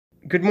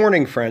Good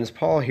morning, friends.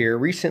 Paul here.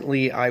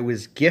 Recently, I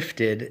was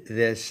gifted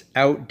this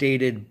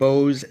outdated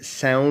Bose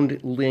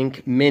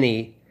SoundLink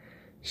Mini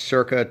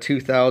circa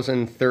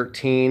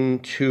 2013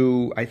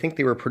 to, I think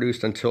they were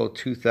produced until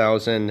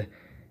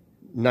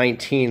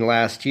 2019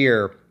 last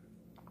year.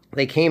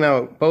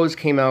 Bose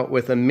came out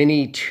with a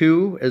Mini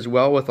 2 as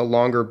well with a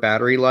longer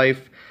battery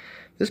life.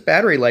 This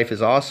battery life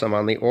is awesome,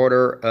 on the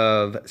order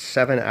of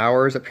 7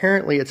 hours.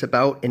 Apparently, it's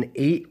about an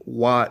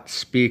 8-watt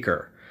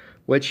speaker,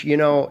 which, you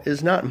know,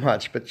 is not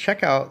much, but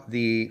check out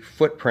the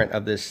footprint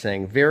of this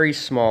thing. Very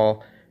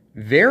small,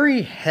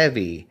 very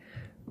heavy.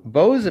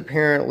 Bose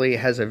apparently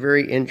has a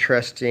very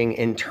interesting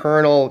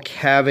internal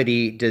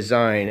cavity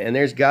design, and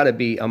there's got to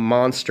be a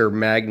monster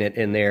magnet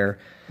in there,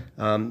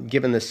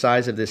 given the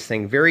size of this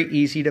thing. Very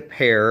easy to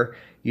pair.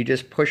 You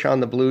just push on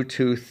the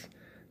Bluetooth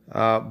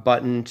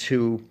button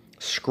to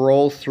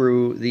scroll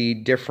through the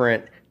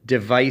different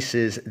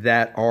devices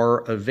that are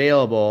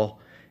available.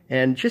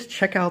 And just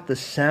check out the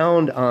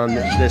sound on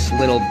this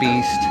little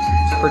beast,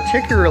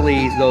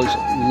 particularly those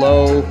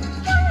low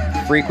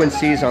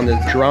frequencies on the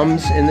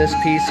drums in this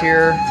piece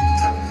here.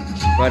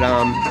 But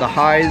the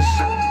highs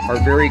are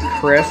very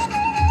crisp.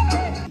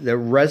 The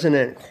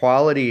resonant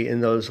quality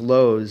in those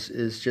lows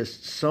is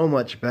just so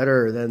much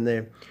better than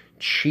the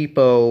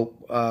cheapo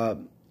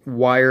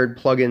wired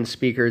plug-in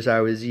speakers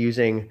I was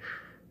using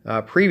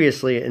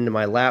previously into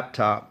my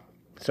laptop.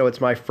 So it's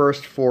my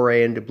first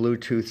foray into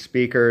Bluetooth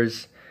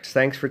speakers.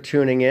 Thanks for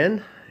tuning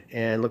in,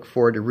 and look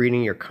forward to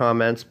reading your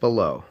comments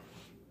below.